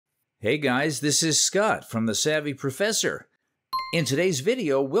Hey guys, this is Scott from The Savvy Professor. In today's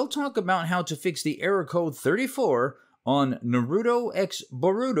video, we'll talk about how to fix the error code 34 on Naruto x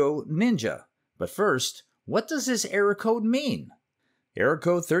Boruto Ninja. But first, what does this error code mean? Error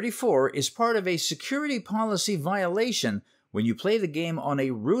code 34 is part of a security policy violation when you play the game on a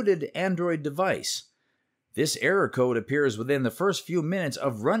rooted Android device. This error code appears within the first few minutes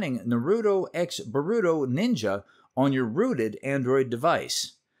of running Naruto x Boruto Ninja on your rooted Android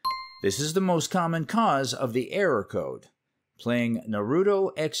device. This is the most common cause of the error code, playing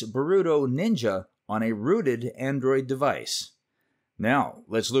Naruto x Boruto Ninja on a rooted Android device. Now,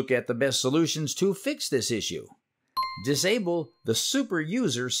 let's look at the best solutions to fix this issue. Disable the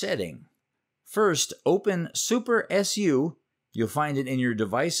Superuser setting. First, open SuperSU. You'll find it in your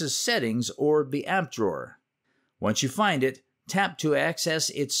device's settings or the app drawer. Once you find it, tap to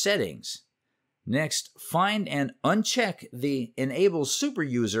access its settings. Next, find and uncheck the Enable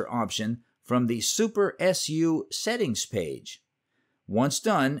Superuser option from the SuperSU settings page. Once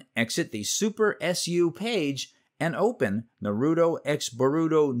done, exit the SuperSU page and open Naruto x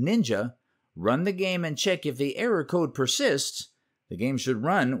Boruto Ninja. Run the game and check if the error code persists. The game should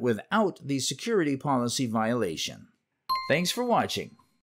run without the security policy violation. Thanks for watching.